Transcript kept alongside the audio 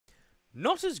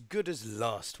Not as good as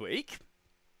last week,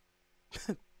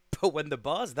 but when the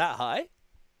bar's that high,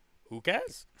 who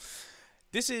cares?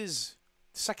 This is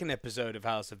the second episode of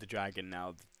House of the Dragon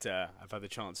now that I've had the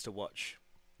chance to watch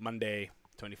Monday,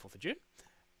 24th of June.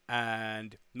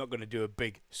 And I'm not going to do a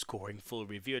big scoring full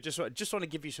review. I just want to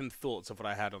give you some thoughts of what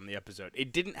I had on the episode.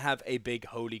 It didn't have a big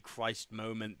holy Christ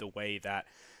moment the way that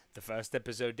the first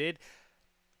episode did.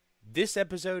 This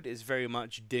episode is very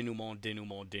much denouement.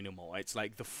 It's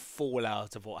like the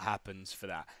fallout of what happens for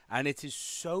that. And it is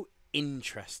so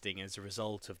interesting as a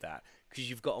result of that. Because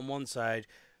you've got on one side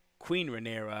Queen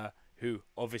Rhaenyra, who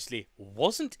obviously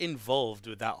wasn't involved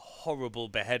with that horrible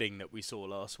beheading that we saw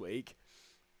last week,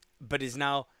 but is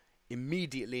now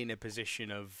immediately in a position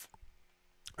of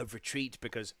retreat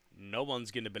because no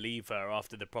one's going to believe her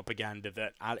after the propaganda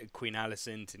that Queen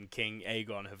Alicent and King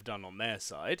Aegon have done on their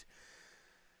side.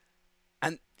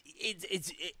 And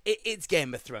it's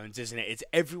Game of Thrones, isn't it? It's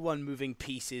everyone moving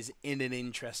pieces in an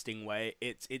interesting way.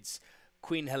 It's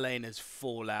Queen Helena's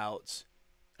fallout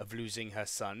of losing her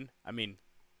son. I mean,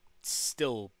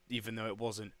 still, even though it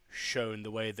wasn't shown the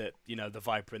way that, you know, the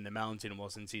Viper in the Mountain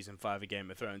was in season 5 of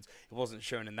Game of Thrones, it wasn't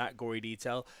shown in that gory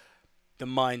detail. The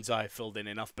mind's eye filled in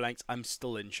enough blanks. I'm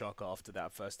still in shock after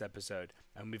that first episode.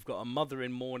 And we've got a mother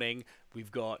in mourning. We've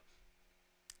got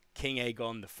King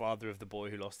Aegon, the father of the boy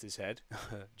who lost his head,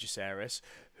 Jacaerys,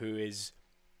 who is...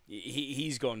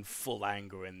 He's gone full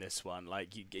anger in this one.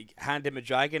 Like, you hand him a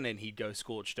dragon and he'd go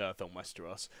scorched earth on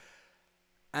Westeros.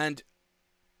 And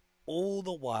all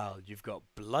the while, you've got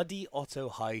bloody Otto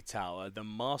Hightower, the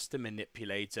master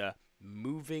manipulator,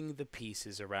 moving the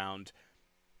pieces around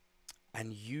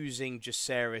and using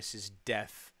Jacaerys'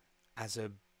 death as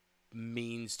a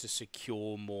means to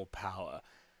secure more power.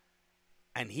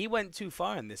 And he went too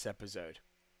far in this episode.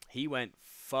 He went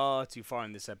far too far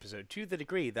in this episode, to the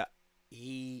degree that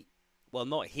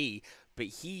not he, but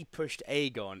he pushed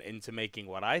Aegon into making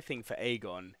what I think for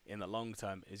Aegon in the long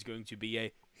term is going to be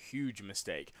a huge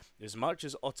mistake. As much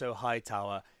as Otto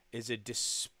Hightower is a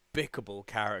despicable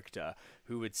character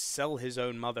who would sell his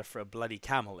own mother for a bloody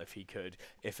camel if he could,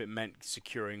 if it meant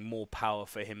securing more power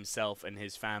for himself and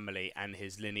his family and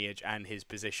his lineage and his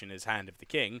position as Hand of the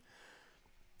King,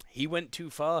 he went too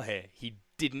far here. He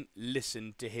didn't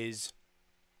listen to his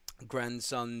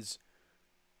grandson's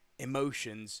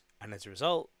emotions, and as a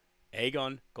result,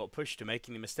 Aegon got pushed to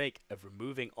making the mistake of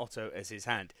removing Otto as his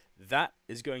hand. That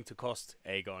is going to cost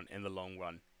Aegon in the long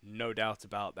run. No doubt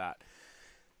about that.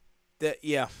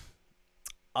 Yeah.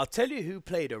 I'll tell you who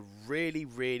played a really,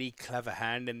 really clever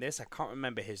hand in this. I can't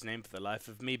remember his name for the life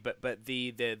of me, but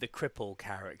the cripple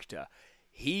character.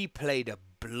 He played a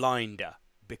blinder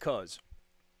because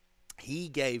he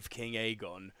gave King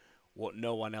Aegon what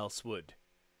no one else would,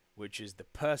 which is the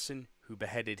person who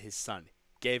beheaded his son.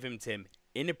 Gave him to him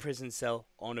in a prison cell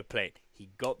on a plate. He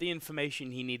got the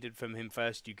information he needed from him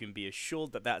first. You can be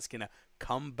assured that that's going to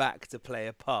come back to play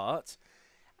a part.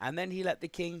 And then he let the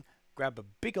king grab a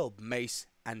big old mace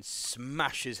and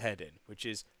smash his head in, which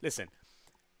is, listen,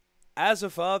 as a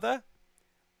father,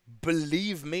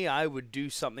 believe me, I would do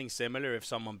something similar if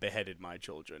someone beheaded my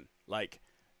children. Like,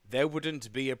 there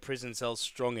wouldn't be a prison cell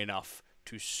strong enough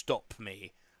to stop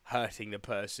me hurting the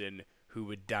person who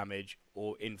would damage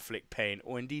or inflict pain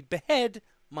or indeed behead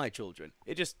my children.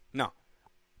 It just, no.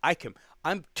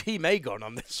 I'm Team Aegon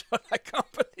on this one. I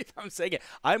can't believe I'm saying it.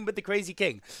 I'm with the crazy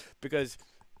king because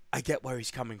I get where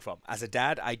he's coming from. As a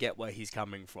dad, I get where he's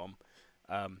coming from.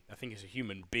 I think as a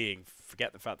human being,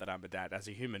 forget the fact that I'm a dad. As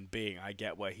a human being, I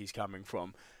get where he's coming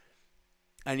from.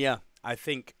 And yeah, I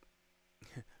think,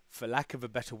 for lack of a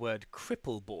better word,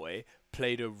 Cripple Boy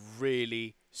played a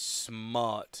really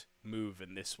smart move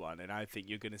in this one, and I think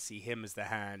you're going to see him as the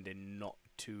hand in not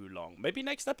too long. Maybe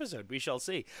next episode, we shall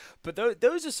see. But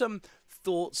those are some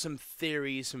thoughts, some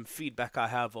theories, some feedback I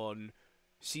have on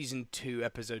Season 2,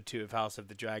 Episode 2 of House of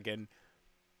the Dragon.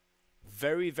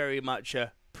 Very, very much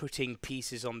a putting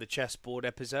pieces on the chessboard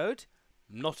episode.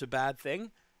 Not a bad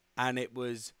thing. And it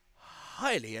was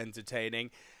highly entertaining.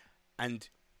 And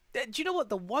do you know what?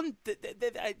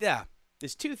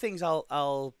 There's two things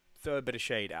I'll throw a bit of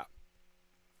shade at.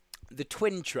 The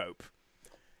twin trope.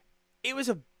 It was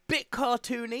a bit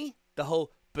cartoony. The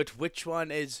whole, but which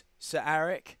one is Sir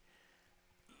Eric?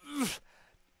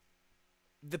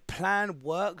 The plan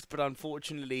worked, but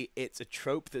unfortunately it's a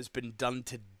trope that's been done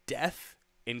to death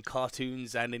in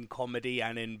cartoons and in comedy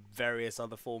and in various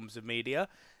other forms of media.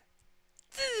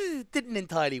 Didn't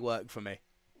entirely work for me.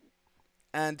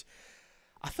 And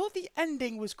I thought the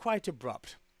ending was quite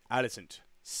abrupt. Alicent,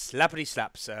 slappity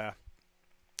slap, Sir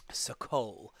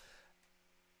Cole.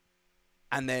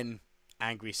 And then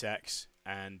angry sex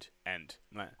and end.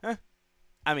 I'm like, huh?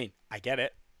 I mean, I get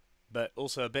it, but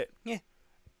also a bit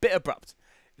abrupt.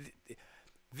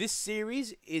 This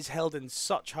series is held in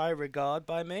such high regard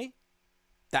by me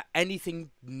that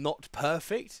anything not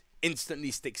perfect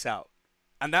instantly sticks out.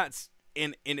 And that's,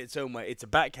 in its own way, it's a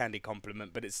backhanded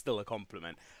compliment, but it's still a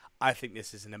compliment. I think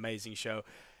this is an amazing show.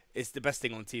 It's the best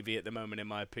thing on TV at the moment, in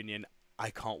my opinion. I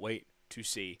can't wait to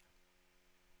see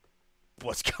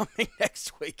what's coming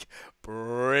next week.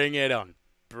 Bring it on.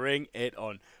 Bring it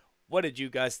on. What did you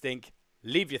guys think?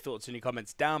 Leave your thoughts in your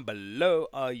comments down below.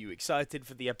 Are you excited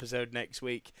for the episode next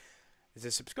week? There's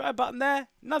a subscribe button there.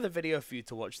 Another video for you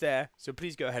to watch there. So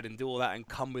please go ahead and do all that and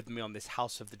come with me on this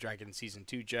House of the Dragon Season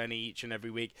 2 journey each and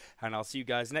every week. And I'll see you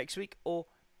guys next week or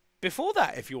before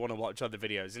that if you want to watch other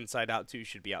videos. Inside Out 2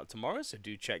 should be out tomorrow, so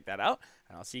do check that out.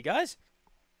 And I'll see you guys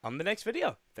on the next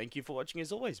video. Thank you for watching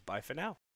as always. Bye for now.